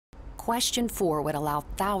Question 4 would allow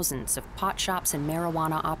thousands of pot shops and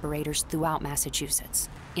marijuana operators throughout Massachusetts,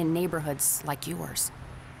 in neighborhoods like yours.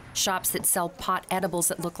 Shops that sell pot edibles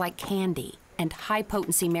that look like candy and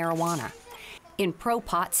high-potency marijuana. In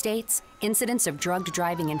pro-pot states, incidents of drugged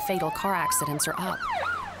driving and fatal car accidents are up.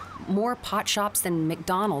 More pot shops than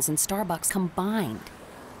McDonald's and Starbucks combined.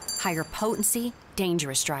 Higher potency,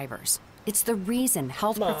 dangerous drivers. It's the reason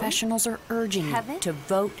health professionals are urging you to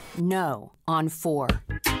vote no on 4.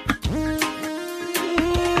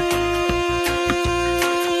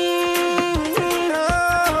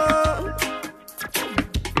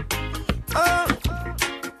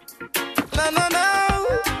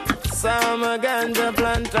 I'm a ganja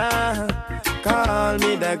planter, call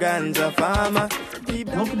me the ganja farmer.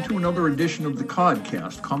 Welcome to another edition of the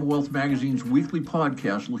Codcast, Commonwealth Magazine's weekly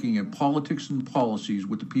podcast looking at politics and policies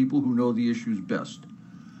with the people who know the issues best.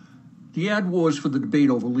 The ad wars for the debate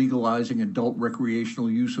over legalizing adult recreational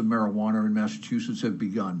use of marijuana in Massachusetts have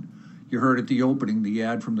begun. You heard at the opening the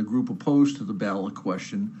ad from the group opposed to the ballot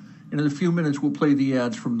question, and in a few minutes we'll play the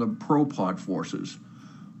ads from the pro-pot forces.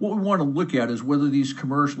 What we want to look at is whether these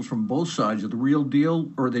commercials from both sides are the real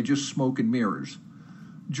deal or are they just smoke and mirrors.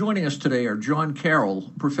 Joining us today are John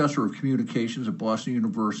Carroll, professor of communications at Boston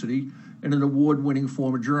University and an award-winning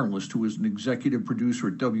former journalist who is an executive producer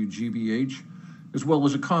at WGBH, as well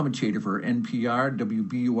as a commentator for NPR,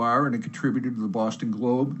 WBUR, and a contributor to the Boston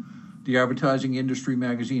Globe, the advertising industry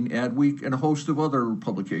magazine Adweek, and a host of other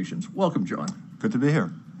publications. Welcome, John. Good to be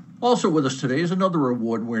here. Also with us today is another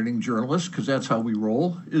award-winning journalist, because that's how we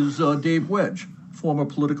roll, is Dave Wedge, former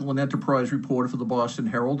political and enterprise reporter for the Boston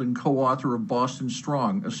Herald and co-author of Boston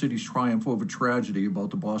Strong, A City's Triumph Over Tragedy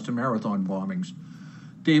about the Boston Marathon bombings.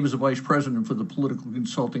 Dave is a vice president for the political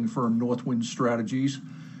consulting firm Northwind Strategies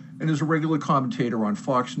and is a regular commentator on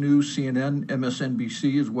Fox News, CNN,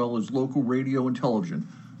 MSNBC, as well as local radio and television.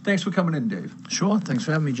 Thanks for coming in, Dave. Sure. Thanks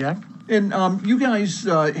for having me, Jack. And you guys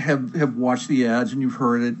have watched the ads and you've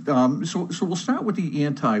heard it. So we'll start with the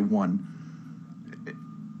anti one.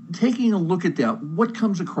 Taking a look at that, what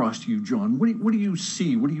comes across to you, John? What do you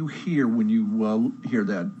see? What do you hear when you hear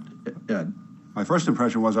that ad? My first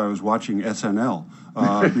impression was I was watching SNL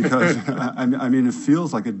because I mean it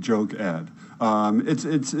feels like a joke ad.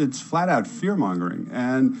 It's flat out fear mongering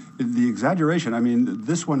and the exaggeration. I mean,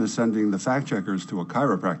 this one is sending the fact checkers to a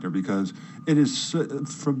chiropractor because it is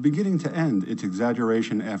from beginning to end. It's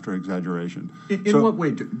exaggeration after exaggeration. In what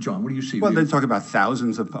way, John? What do you see? Well, they talk about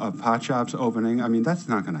thousands of pot shops opening. I mean, that's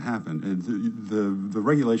not going to happen. The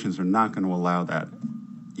regulations are not going to allow that.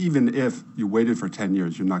 Even if you waited for 10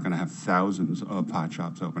 years, you're not going to have thousands of pot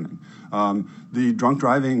shops opening. The drunk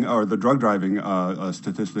driving or the drug driving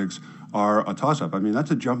statistics are a toss-up. I mean,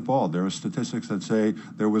 that's a jump ball. There are statistics that say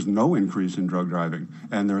there was no increase in drug driving,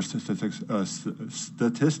 and there are statistics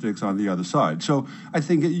on the other side. So I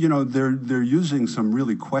think they're using some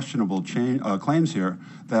really questionable claims here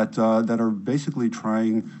that are basically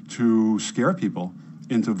trying to scare people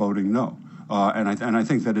into voting no. And I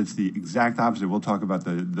think that it's the exact opposite. We'll talk about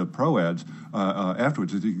the pro ads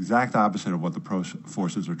afterwards. It's the exact opposite of what the pro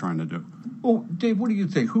forces are trying to do. Well, Dave, what do you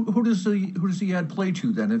think? Who does the ad play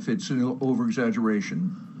to then if it's an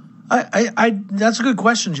over-exaggeration? That's a good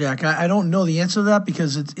question, Jack. I don't know the answer to that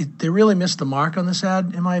because they really missed the mark on this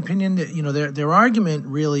ad, in my opinion. Their argument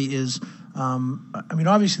really is.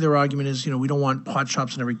 Obviously their argument is, we don't want pot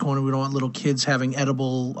shops in every corner. We don't want little kids having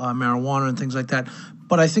edible marijuana and things like that.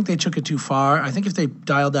 But I think they took it too far. I think if they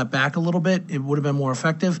dialed that back a little bit, it would have been more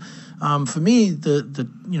effective. For me,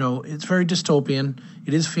 it's very dystopian.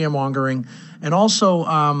 It is fear-mongering. And also,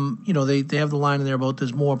 they have the line in there about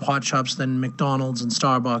there's more pot shops than McDonald's and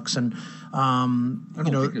Starbucks. And, I don't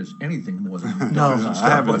think there's anything more than McDonald's and Starbucks. I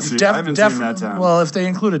haven't seen that town. Well, if they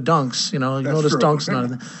included Dunks, you notice true. Dunks not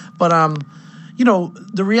in there. But,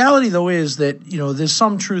 the reality, though, is that, there's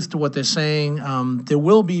some truth to what they're saying. There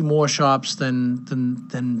will be more shops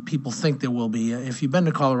than people think there will be. If you've been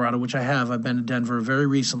to Colorado, which I have, I've been to Denver very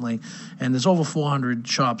recently, and there's over 400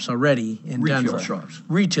 shops already in Denver.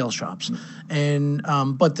 Retail shops. And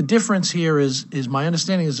but the difference here is my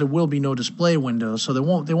understanding is there will be no display windows, so they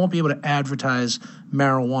won't be able to advertise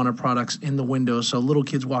marijuana products in the windows, so little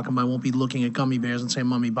kids walking by won't be looking at gummy bears and saying,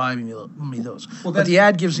 "Mommy, buy me those." Well, but the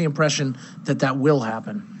ad gives the impression that will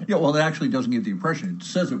happen. Yeah, well, it actually doesn't give the impression. It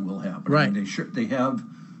says it will happen. Right. I mean, they have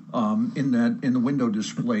in the window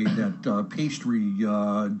display that pastry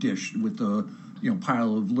dish with the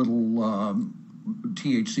pile of little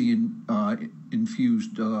THC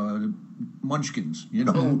infused munchkins.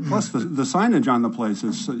 Plus the signage on the place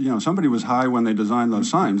is somebody was high when they designed those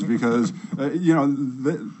signs because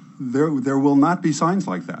there will not be signs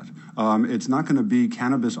like that. It's not going to be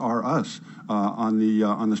cannabis or us on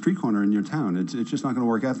the street corner in your town. It's just not going to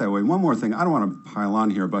work out that way. One more thing, I don't want to pile on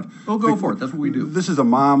here, but go for it. That's what we do. This is a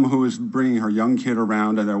mom who is bringing her young kid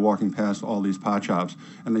around, and they're walking past all these pot shops,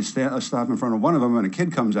 and they stop in front of one of them, and a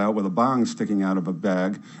kid comes out with a bong sticking out of a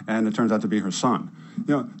bag, and it turns out to be her son.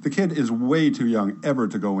 The kid is way too young ever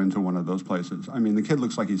to go into one of those places. I mean, the kid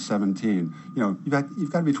looks like he's 17. You've got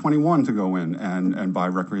to be 21 to go in and buy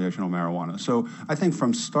recreational marijuana. So I think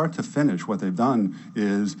from start to finish, what they've done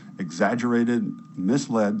is exaggerated,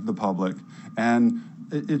 misled the public, and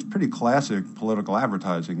it's pretty classic political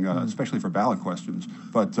advertising, especially for ballot questions.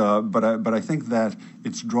 But I think that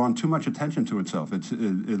it's drawn too much attention to itself.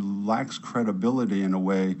 It lacks credibility in a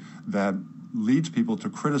way that leads people to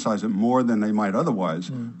criticize it more than they might otherwise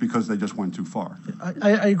because they just went too far.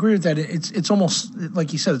 I agree with that. It's almost,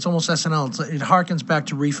 like you said, it's almost SNL. It harkens back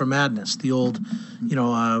to Reefer Madness, the old,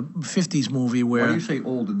 50s movie where... Why do you say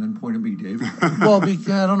old and then point at me, Dave? Well, I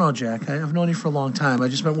don't know, Jack. I've known you for a long time. I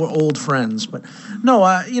just meant we're old friends. But no,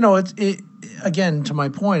 again, to my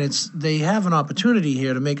point, they have an opportunity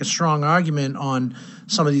here to make a strong argument on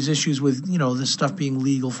some of these issues with, this stuff being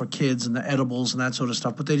legal for kids and the edibles and that sort of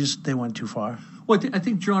stuff, but they went too far. Well, I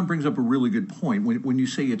think John brings up a really good point. When you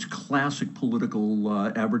say it's classic political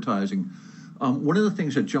advertising, one of the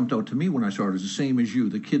things that jumped out to me when I saw it is the same as you,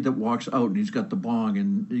 the kid that walks out and he's got the bong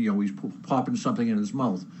and, he's popping something in his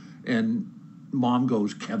mouth. And mom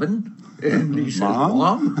goes, Kevin? And he says,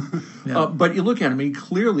 Mom? Yeah. But you look at him, he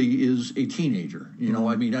clearly is a teenager.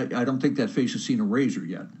 I mean, I don't think that face has seen a razor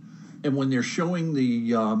yet. And when they're showing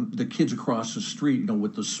the kids across the street,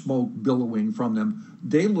 with the smoke billowing from them,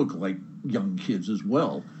 they look like young kids as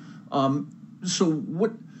well.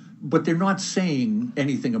 But they're not saying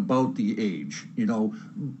anything about the age,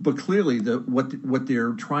 But clearly, what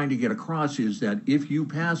they're trying to get across is that if you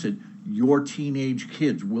pass it, your teenage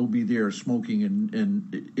kids will be there smoking.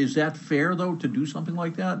 And is that fair, though, to do something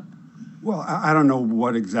like that? Well, I don't know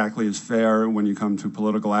what exactly is fair when you come to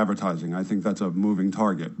political advertising. I think that's a moving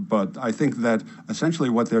target. But I think that essentially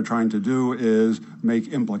what they're trying to do is make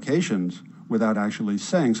implications without actually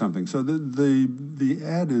saying something. So the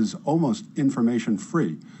ad is almost information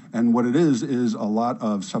free. And what it is a lot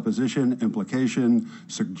of supposition, implication,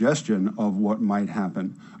 suggestion of what might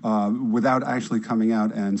happen without actually coming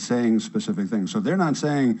out and saying specific things. So they're not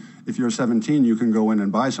saying if you're 17, you can go in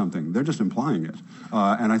and buy something. They're just implying it.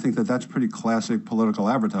 And I think that that's pretty classic political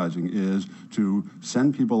advertising, is to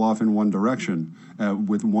send people off in one direction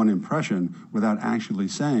with one impression without actually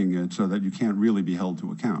saying it, so that you can't really be held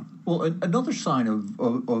to account. Well, another sign of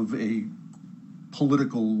a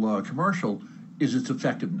political commercial is its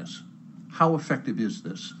effectiveness. How effective is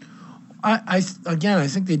this? I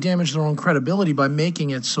think they damage their own credibility by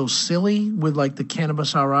making it so silly with like the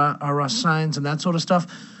cannabis are us signs and that sort of stuff.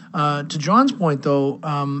 To John's point, though,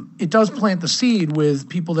 it does plant the seed with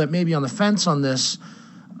people that may be on the fence on this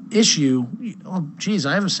issue. Oh, geez,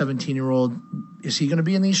 I have a 17-year-old. Is he going to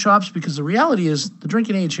be in these shops? Because the reality is the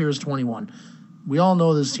drinking age here is 21. We all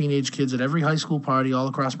know there's teenage kids at every high school party all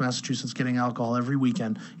across Massachusetts getting alcohol every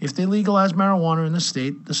weekend. If they legalize marijuana in the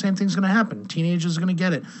state, the same thing's going to happen. Teenagers are going to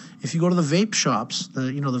get it. If you go to the vape shops, the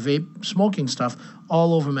vape smoking stuff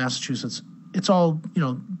all over Massachusetts, it's all,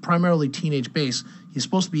 primarily teenage based. You're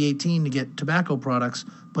supposed to be 18 to get tobacco products,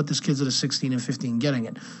 but there's kids that are 16 and 15 getting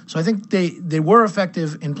it. So I think they were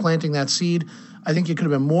effective in planting that seed. I think it could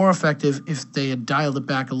have been more effective if they had dialed it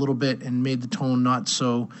back a little bit and made the tone not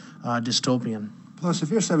so dystopian. Plus,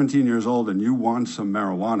 if you're 17 years old and you want some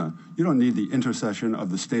marijuana, you don't need the intercession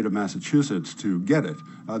of the state of Massachusetts to get it.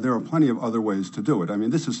 There are plenty of other ways to do it. I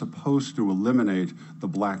mean, this is supposed to eliminate the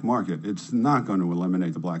black market. It's not going to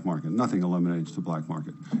eliminate the black market. Nothing eliminates the black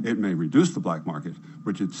market. It may reduce the black market,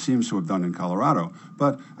 which it seems to have done in Colorado,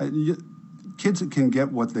 but kids can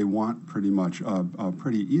get what they want pretty much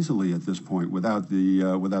pretty easily at this point without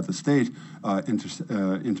the state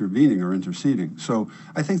intervening or interceding. So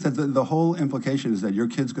I think that the whole implication is that your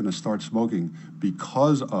kid's going to start smoking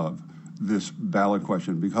because of this ballot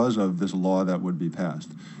question, because of this law that would be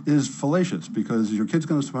passed, is fallacious, because your kid's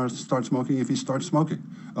going to start smoking if he starts smoking.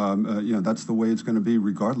 That's the way it's going to be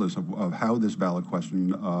regardless of how this ballot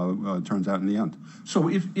question turns out in the end. So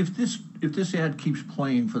if this ad keeps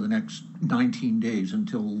playing for the next 19 days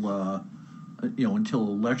until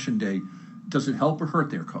Election Day, does it help or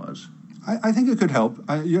hurt their cause? I think it could help.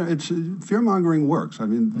 It's fear-mongering works. I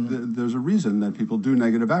mean, there's a reason that people do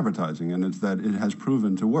negative advertising, and it's that it has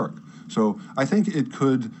proven to work. So I think it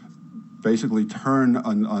could basically turn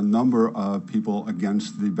a number of people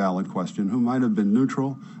against the ballot question who might have been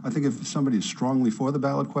neutral. I think if somebody is strongly for the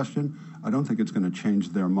ballot question, I don't think it's going to change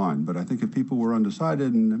their mind. But I think if people were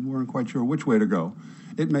undecided and weren't quite sure which way to go,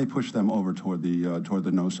 it may push them over toward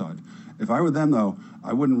the no side. If I were them, though,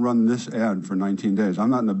 I wouldn't run this ad for 19 days.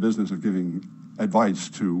 I'm not in the business of giving advice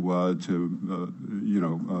to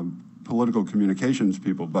political communications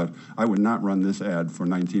people, but I would not run this ad for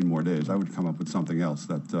 19 more days. I would come up with something else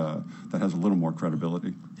that has a little more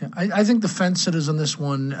credibility. Yeah, I think the fence sitters on this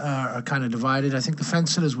one are kind of divided. I think the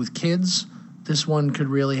fence sitters with kids, this one could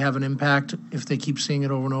really have an impact if they keep seeing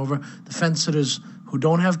it over and over. The fence sitters who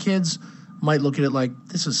don't have kids might look at it like,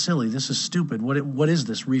 this is silly, this is stupid. What is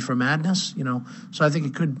this, reefer madness? So I think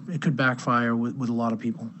it could backfire with a lot of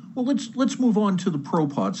people. Well, let's move on to the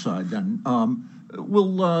pro-pot side then.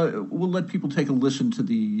 We'll let people take a listen to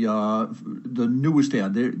the newest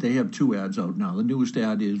ad. They have 2 ads out now. The newest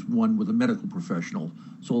ad is one with a medical professional.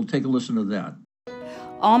 So we'll take a listen to that.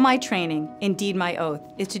 All my training, indeed my oath,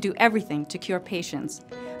 is to do everything to cure patients.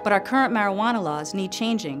 But our current marijuana laws need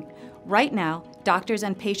changing. Right now, doctors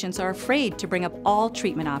and patients are afraid to bring up all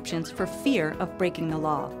treatment options for fear of breaking the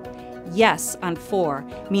law. Yes on 4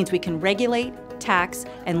 means we can regulate, tax,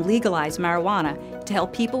 and legalize marijuana to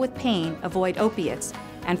help people with pain avoid opiates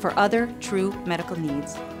and for other true medical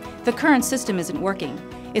needs. The current system isn't working.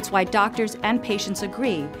 It's why doctors and patients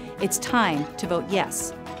agree it's time to vote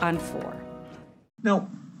yes on 4. Now,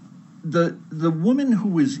 the woman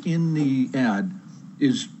who is in the ad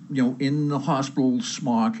is, in the hospital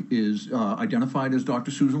smock, is identified as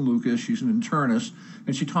Dr. Susan Lucas. She's an internist,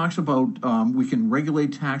 and she talks about we can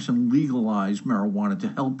regulate, tax, and legalize marijuana to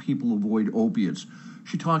help people avoid opiates.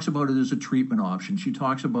 She talks about it as a treatment option. She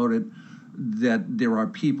talks about it that there are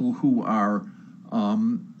people who are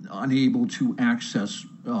unable to access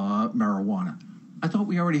marijuana. I thought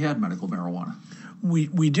we already had medical marijuana.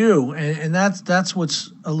 We do, and that's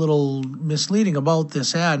what's a little misleading about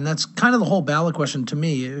this ad, and that's kind of the whole ballot question to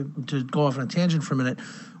me. To go off on a tangent for a minute,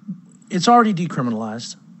 it's already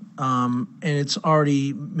decriminalized, and it's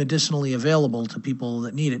already medicinally available to people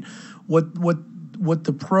that need it. What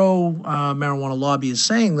the pro marijuana lobby is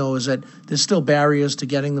saying, though, is that there's still barriers to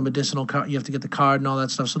getting the medicinal card. You have to get the card and all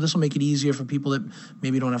that stuff. So this will make it easier for people that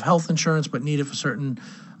maybe don't have health insurance but need it for certain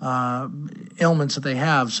ailments that they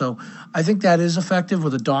have. So I think that is effective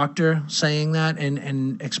with a doctor saying that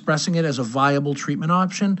and expressing it as a viable treatment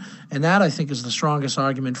option. And that, I think, is the strongest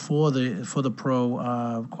argument for the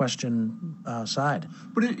pro question side.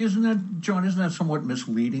 But isn't that somewhat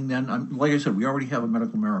misleading then? Like I said, we already have a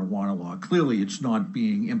medical marijuana law. Clearly, it's not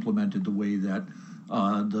being implemented the way that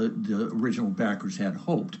the original backers had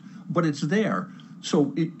hoped, but it's there.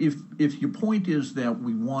 So if your point is that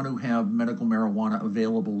we want to have medical marijuana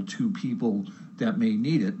available to people that may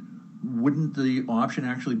need it, wouldn't the option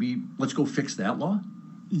actually be, let's go fix that law?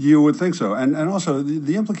 You would think so. And also,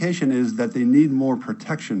 the implication is that they need more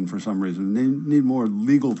protection for some reason. They need more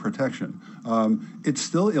legal protection. It's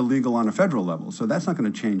still illegal on a federal level, so that's not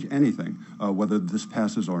going to change anything, whether this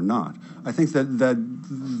passes or not. I think that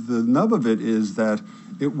the nub of it is that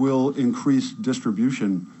it will increase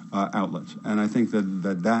distribution outlets. And I think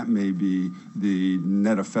that may be the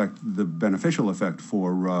net effect, the beneficial effect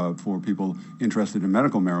for people interested in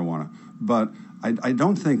medical marijuana. But I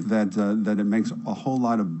don't think that it makes a whole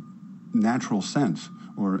lot of natural sense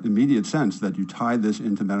or immediate sense that you tie this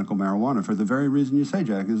into medical marijuana for the very reason you say,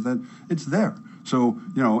 Jack, is that it's there. So,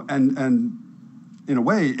 and in a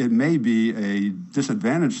way, it may be a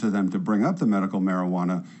disadvantage to them to bring up the medical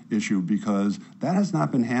marijuana issue because that has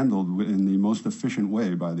not been handled in the most efficient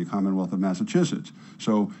way by the Commonwealth of Massachusetts.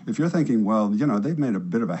 So if you're thinking, well, they've made a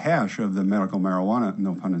bit of a hash of the medical marijuana,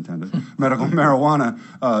 no pun intended, medical marijuana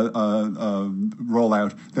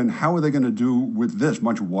rollout, then how are they going to do with this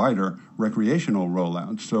much wider recreational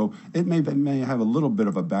rollout? So it may have a little bit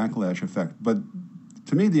of a backlash effect. But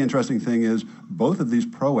to me, the interesting thing is both of these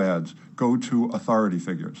pro ads go to authority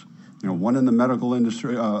figures. One in the medical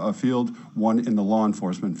industry field, one in the law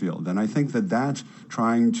enforcement field, and I think that that's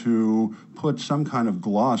trying to put some kind of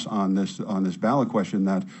gloss on this ballot question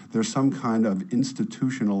that there's some kind of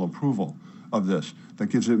institutional approval of this that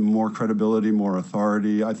gives it more credibility, more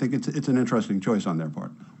authority. I think it's an interesting choice on their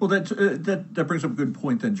part. Well, that brings up a good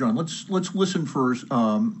point then, John. Let's listen for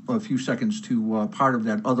a few seconds to part of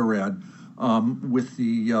that other ad. With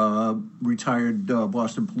the retired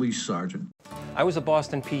Boston police sergeant. I was a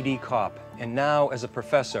Boston PD cop, and now as a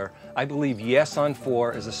professor, I believe yes on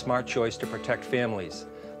 4 is a smart choice to protect families.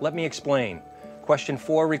 Let me explain. Question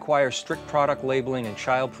 4 requires strict product labeling and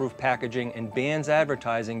child-proof packaging and bans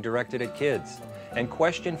advertising directed at kids. And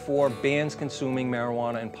question 4 bans consuming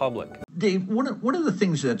marijuana in public. Dave, one of the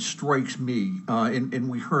things that strikes me, and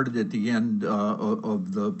we heard it at the end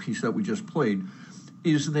of the piece that we just played,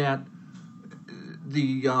 is that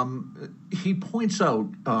he points out,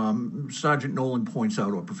 Sergeant Nolan points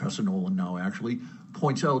out, or Professor Nolan now actually,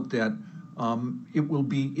 points out that it will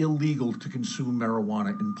be illegal to consume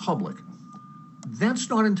marijuana in public. That's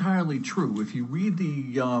not entirely true. If you read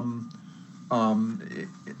the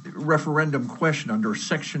referendum question under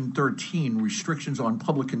Section 13, restrictions on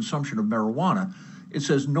public consumption of marijuana, it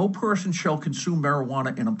says no person shall consume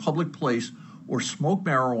marijuana in a public place or smoke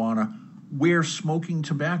marijuana where smoking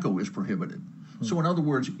tobacco is prohibited. So in other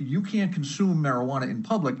words, you can't consume marijuana in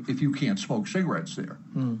public if you can't smoke cigarettes there.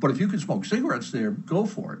 But if you can smoke cigarettes there, go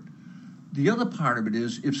for it. The other part of it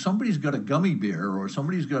is if somebody's got a gummy bear or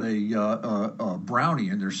somebody's got a brownie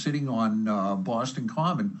and they're sitting on Boston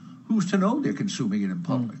Common, who's to know they're consuming it in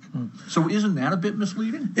public? So isn't that a bit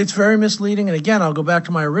misleading? It's very misleading. And again, I'll go back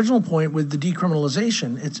to my original point with the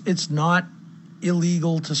decriminalization. It's not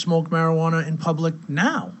illegal to smoke marijuana in public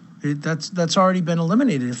now. That's already been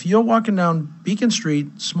eliminated. If you're walking down Beacon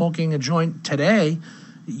Street smoking a joint today,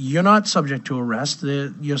 you're not subject to arrest.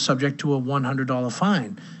 You're subject to a $100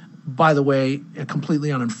 fine. By the way, a completely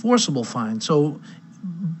unenforceable fine. So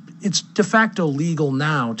it's de facto legal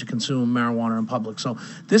now to consume marijuana in public. So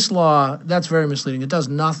this law, that's very misleading. It does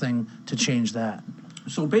nothing to change that.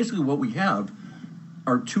 So basically what we have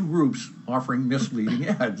are two groups offering misleading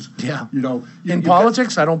ads. Yeah. In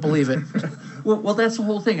politics, I don't believe it. Well, that's the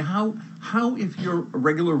whole thing. How if you're a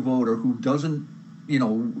regular voter who doesn't,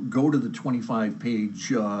 go to the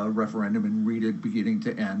 25-page referendum and read it beginning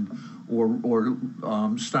to end, or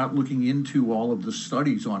start looking into all of the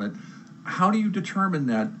studies on it, how do you determine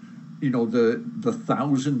that, the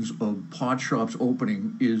thousands of pot shops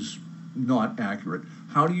opening is not accurate?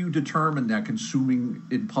 How do you determine that consuming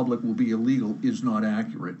in public will be illegal is not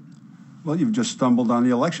accurate? Well, you've just stumbled on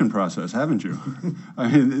the election process, haven't you? I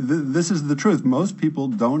mean, this is the truth. Most people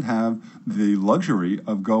don't have the luxury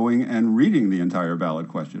of going and reading the entire ballot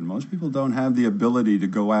question. Most people don't have the ability to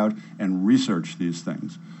go out and research these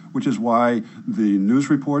things, which is why the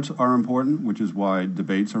news reports are important, which is why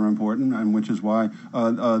debates are important, and which is why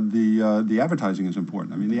the advertising is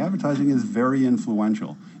important. I mean, the advertising is very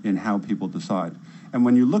influential in how people decide. And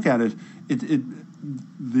when you look at it,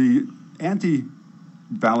 the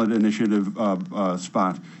anti-ballot initiative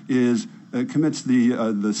spot commits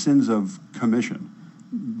the sins of commission.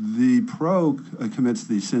 The pro commits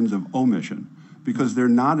the sins of omission, because they're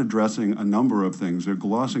not addressing a number of things. They're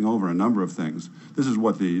glossing over a number of things. This is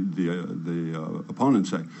what the opponents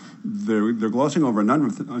say. They're glossing over a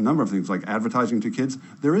number of things, like advertising to kids.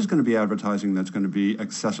 There is going to be advertising that's going to be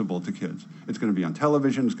accessible to kids. It's going to be on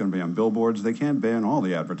television. It's going to be on billboards. They can't ban all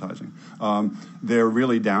the advertising. They're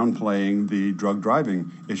really downplaying the drug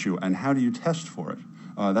driving issue, and how do you test for it?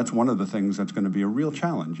 That's one of the things that's going to be a real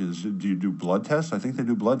challenge is, do you do blood tests? I think they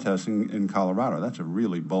do blood testing in Colorado. That's a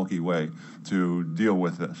really bulky way to deal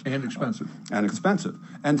with this. And expensive.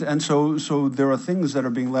 And so there are things that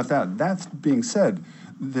are being left out. That being said,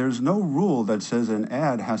 there's no rule that says an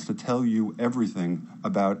ad has to tell you everything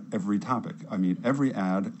about every topic. I mean, every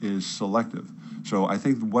ad is selective. So I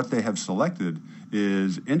think what they have selected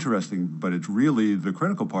is interesting, but it's really, the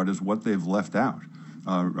critical part is what they've left out.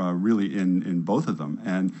 Really in both of them.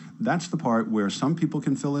 And that's the part where some people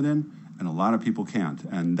can fill it in and a lot of people can't.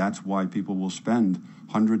 And that's why people will spend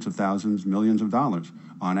hundreds of thousands, millions of dollars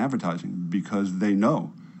on advertising, because they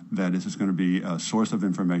know that this is going to be a source of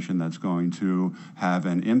information that's going to have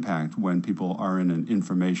an impact when people are in an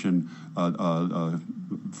information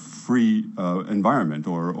free environment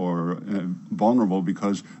or vulnerable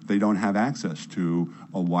because they don't have access to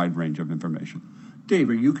a wide range of information. Dave,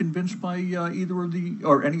 are you convinced by either of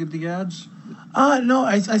or any of the ads? No,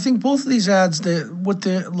 I think both of these ads,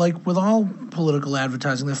 like with all political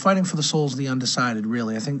advertising, they're fighting for the souls of the undecided,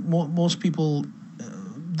 really. I think most people,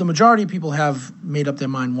 the majority of people have made up their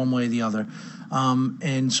mind one way or the other.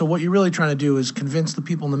 And so what you're really trying to do is convince the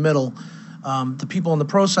people in the middle. The people on the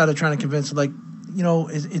pro side are trying to convince,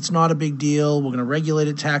 it's not a big deal. We're going to regulate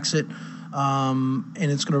it, tax it, and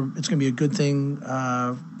it's going to be a good thing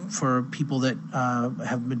for people that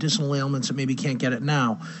have medicinal ailments that maybe can't get it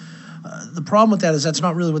now. The problem with that is that's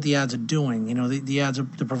not really what the ads are doing. The ads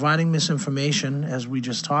they're providing misinformation, as we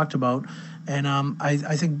just talked about, and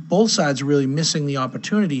I think both sides are really missing the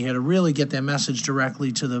opportunity here to really get their message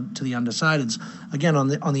directly to the undecideds. Again, on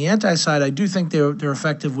the anti side, I do think they're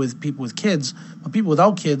effective with people with kids, but people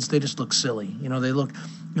without kids, they just look silly. They look,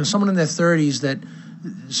 someone in their 30s that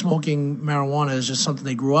smoking marijuana is just something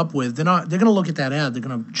they grew up with, they're going to look at that ad, they're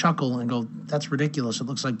going to chuckle and go, that's ridiculous, it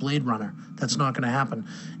looks like Blade Runner. That's not going to happen.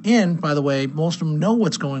 And, by the way, most of them know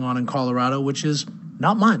what's going on in Colorado, which is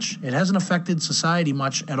not much. It hasn't affected society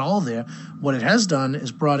much at all there. What it has done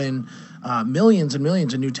is brought in millions and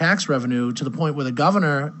millions of new tax revenue to the point where the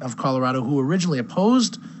governor of Colorado, who originally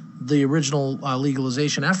opposed the original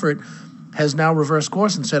legalization effort, has now reversed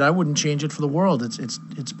course and said, I wouldn't change it for the world. It's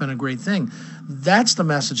been a great thing. That's the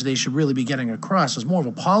message they should really be getting across. It's more of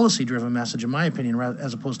a policy-driven message, in my opinion,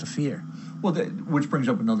 as opposed to fear. Well, which brings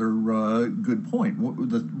up another good point.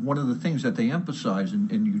 One of the things that they emphasize,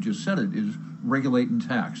 and you just said it, is regulate and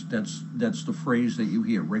tax. That's the phrase that you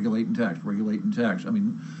hear, regulate and tax, regulate and tax. I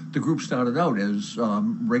mean, the group started out as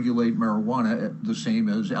regulate marijuana the same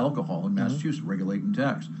as alcohol in Massachusetts, regulate and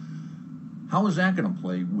tax. How is that going to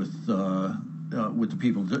play with the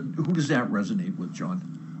people? Who does that resonate with,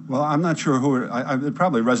 John? Well, I'm not sure who it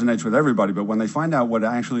probably resonates with everybody, but when they find out what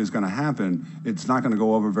actually is going to happen, it's not going to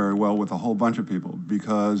go over very well with a whole bunch of people,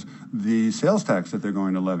 because the sales tax that they're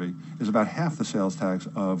going to levy is about half the sales tax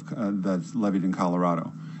that's levied in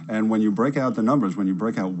Colorado. And when you break out the numbers, when you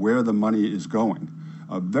break out where the money is going,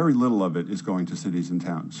 very little of it is going to cities and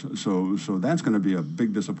towns. So that's going to be a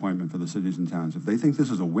big disappointment for the cities and towns. If they think this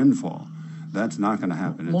is a windfall, that's not going to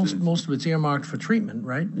happen. Most of it's earmarked for treatment,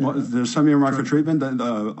 right? Well, there's some earmarked for treatment.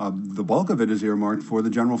 The bulk of it is earmarked for the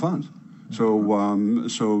general funds.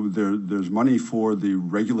 So there's money for the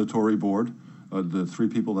regulatory board, the three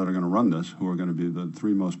people that are going to run this, who are going to be the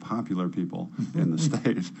three most popular people in the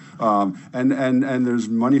state. And there's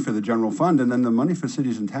money for the general fund, and then the money for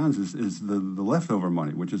cities and towns is the leftover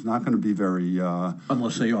money, which is not going to be very...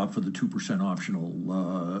 unless they opt for the 2%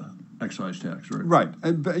 optional excise tax, right? Right,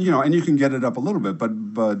 and you can get it up a little bit,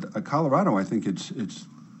 but Colorado, I think it's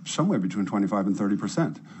somewhere between 25 and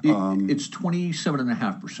 30%. It's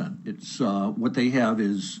 27.5%. It's what they have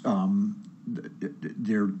is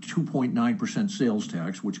their 2.9% sales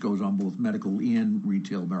tax, which goes on both medical and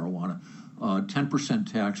retail marijuana,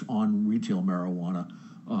 10% tax on retail marijuana,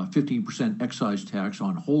 15% excise tax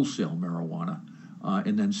on wholesale marijuana,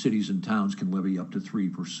 and then cities and towns can levy up to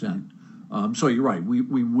 3%. So you're right,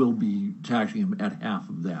 we will be taxing them at half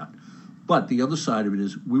of that. But the other side of it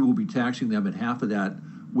is we will be taxing them at half of that,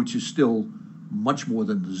 which is still much more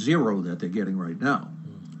than the zero that they're getting right now.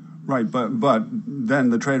 Right, but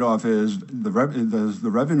then the trade-off is the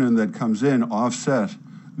revenue that comes in offset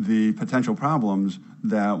the potential problems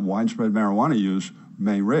that widespread marijuana use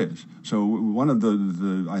may raise. So one of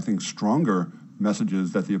the I think, stronger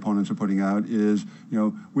messages that the opponents are putting out is,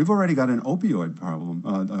 we've already got an opioid problem,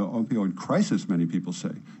 an opioid crisis, many people say.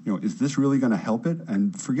 Is this really going to help it?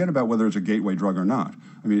 And forget about whether it's a gateway drug or not.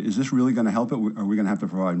 I mean, is this really going to help it? Are we going to have to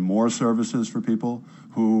provide more services for people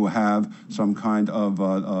who have some kind of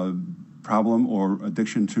problem or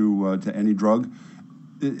addiction to any drug?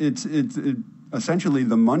 Essentially,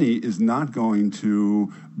 the money is not going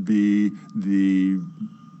to be the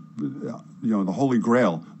holy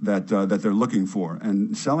grail that they're looking for,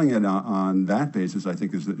 and selling it on that basis, I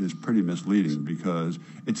think, is pretty misleading, because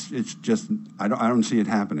it's just I don't see it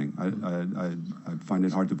happening. I find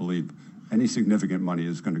it hard to believe any significant money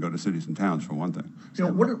is going to go to cities and towns, for one thing.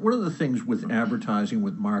 What are the things with advertising,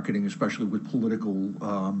 with marketing, especially with political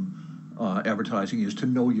advertising, is to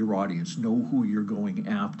know your audience, know who you're going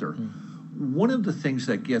after. One of the things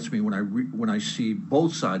that gets me when I see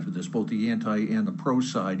both sides of this, both the anti and the pro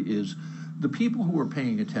side, is the people who are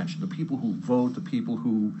paying attention, the people who vote, the people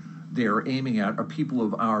who they're aiming at are people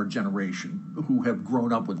of our generation who have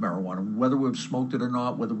grown up with marijuana. Whether we've smoked it or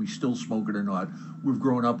not, whether we still smoke it or not, we've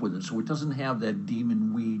grown up with it. So it doesn't have that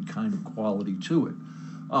demon weed kind of quality to it.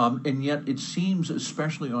 And yet it seems,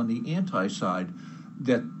 especially on the anti side,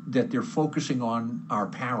 that they're focusing on our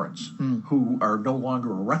parents who are no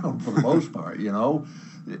longer around for the most part,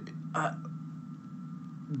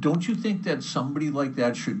 Don't you think that somebody like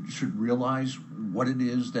that should realize what it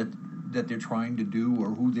is that they're trying to do or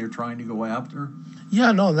who they're trying to go after?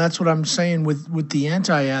 Yeah, no, that's what I'm saying with the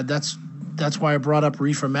anti-ad. That's why I brought up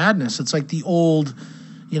Reefer Madness. It's like the old,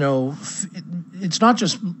 it's not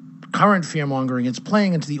just current fear-mongering. It's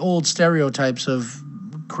playing into the old stereotypes of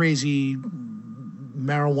crazy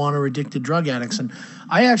marijuana-addicted drug addicts. And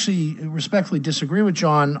I actually respectfully disagree with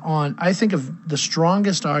John on, I think of the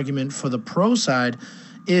strongest argument for the pro side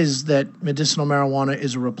is that medicinal marijuana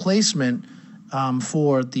is a replacement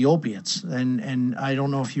for the opiates. And I don't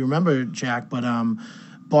know if you remember, Jack, but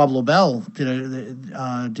Bob Lobel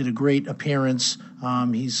did a great appearance.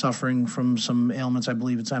 He's suffering from some ailments. I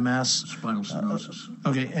believe it's MS. Spinal stenosis.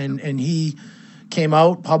 Okay, and he came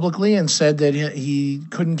out publicly and said that he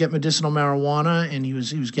couldn't get medicinal marijuana, and he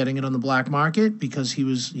was getting it on the black market because he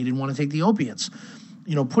didn't want to take the opiates.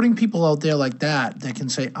 You know, putting people out there like that can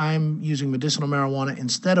say, I'm using medicinal marijuana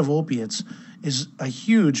instead of opiates, is a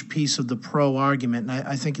huge piece of the pro argument, and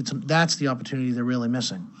I think that's the opportunity they're really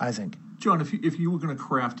missing, I think. John, if you were going to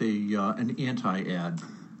craft an anti-ad,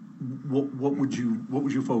 what would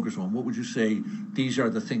you focus on? What would you say these are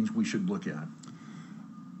the things we should look at?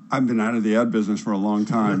 I've been out of the ad business for a long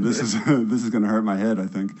time. This is going to hurt my head, I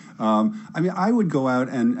think. I would go out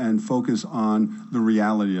and focus on the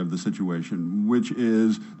reality of the situation, which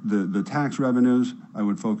is the tax revenues. I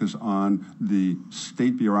would focus on the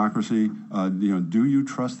state bureaucracy. Do you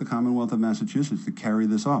trust the Commonwealth of Massachusetts to carry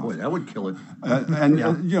this off? Boy, that would kill it.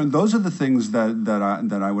 Those are the things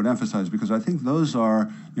that I would emphasize, because I think those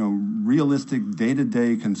are realistic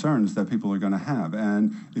day-to-day concerns that people are going to have.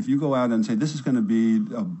 And if you go out and say this is going to be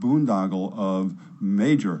a boondoggle of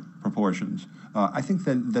major proportions, I think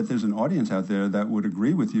that there's an audience out there that would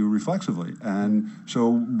agree with you reflexively. And so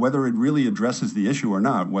whether it really addresses the issue or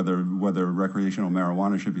not, whether recreational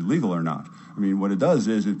marijuana should be legal or not, I mean, what it does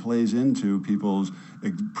is it plays into people's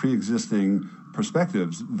pre-existing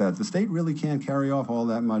perspectives that the state really can't carry off all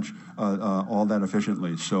that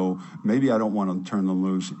efficiently. So maybe I don't want to turn them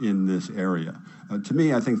loose in this area. To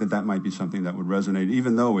me, I think that might be something that would resonate,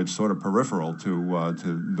 even though it's sort of peripheral to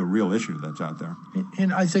the real issue that's out there.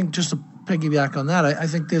 And I think, just to piggyback on that, I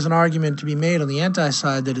think there's an argument to be made on the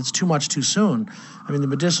anti-side that it's too much too soon. I mean, the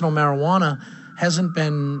medicinal marijuana hasn't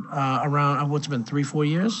been around, what's it been, 3-4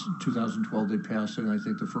 years? 2012 they passed it, and I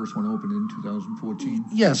think the first one opened in 2014.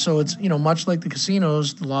 Yeah, so it's, much like the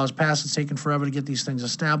casinos, the law's passed, it's taken forever to get these things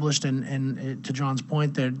established, and to John's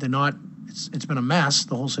point, they're not, it's been a mess,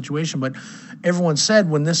 the whole situation, but everyone said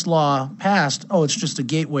when this law passed, it's just a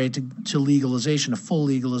gateway to legalization, a full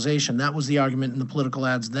legalization. That was the argument in the political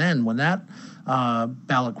ads then when that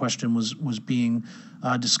ballot question was being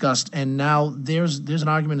discussed, and now there's an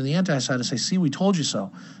argument in the anti-side to say, see, we told you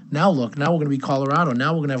so. Now look, now we're going to be Colorado.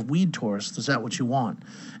 Now we're going to have weed tourists. Is that what you want?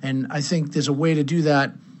 And I think there's a way to do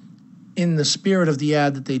that in the spirit of the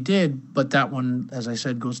ad that they did, but that one, as I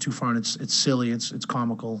said, goes too far, and it's silly, it's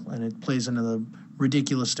comical, and it plays into the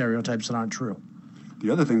ridiculous stereotypes that aren't true. The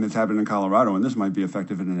other thing that's happened in Colorado, and this might be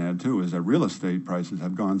effective in an ad too, is that real estate prices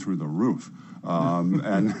have gone through the roof.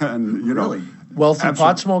 And really? Wealthy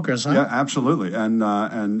pot smokers, huh? Yeah, absolutely.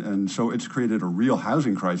 And so it's created a real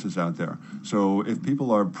housing crisis out there. So if people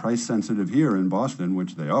are price sensitive here in Boston,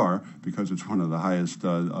 which they are, because it's one of the highest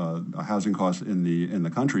housing costs in the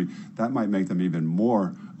country, that might make them even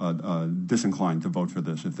more disinclined to vote for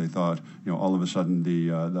this if they thought, all of a sudden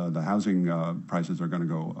the housing prices are going to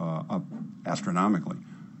go up astronomically.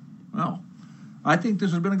 Well, I think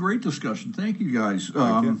this has been a great discussion. Thank you, guys.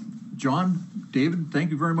 Thank you. John, David, thank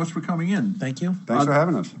you very much for coming in. Thank you. Thanks for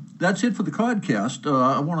having us. That's it for the Codcast.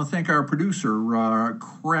 I want to thank our producer,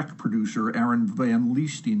 crack producer, Aaron Van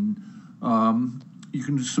Leesteen. You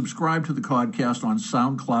can subscribe to the Codcast on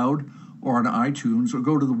SoundCloud or on iTunes, or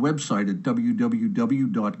go to the website at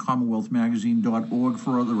www.commonwealthmagazine.org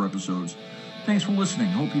for other episodes. Thanks for listening.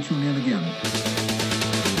 Hope you tune in again.